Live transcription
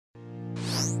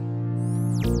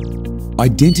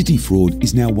Identity fraud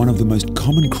is now one of the most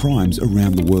common crimes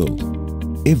around the world.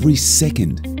 Every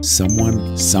second,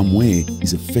 someone, somewhere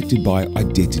is affected by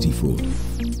identity fraud.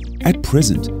 At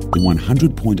present, the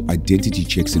 100-point identity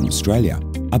checks in Australia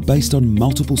are based on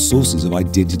multiple sources of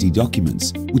identity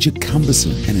documents, which are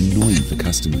cumbersome and annoying for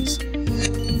customers.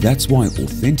 That's why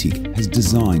AuthnTick has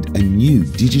designed a new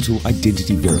digital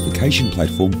identity verification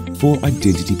platform for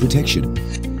identity protection.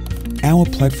 Our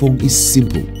platform is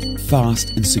simple,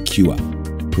 fast and secure,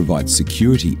 provides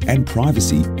security and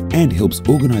privacy, and helps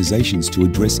organisations to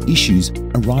address issues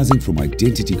arising from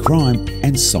identity crime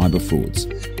and cyber frauds.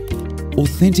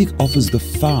 AuthnTick offers the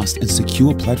fast and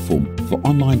secure platform for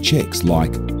online checks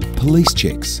like police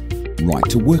checks,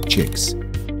 right-to-work checks,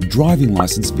 driving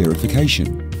licence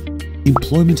verification,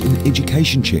 employment and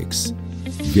education checks,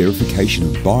 verification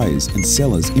of buyers and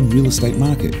sellers in real estate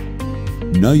market,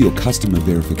 know your customer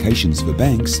verifications for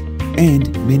banks,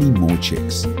 and many more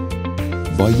checks.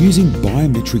 By using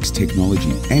biometrics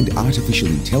technology and artificial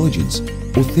intelligence,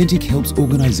 AuthnTick helps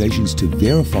organisations to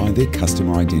verify their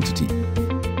customer identity.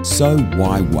 So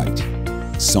why wait?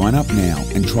 Sign up now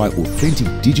and try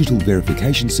AuthnTick digital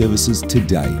verification services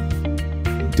today.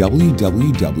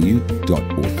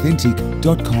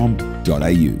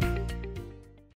 www.authnttick.com.au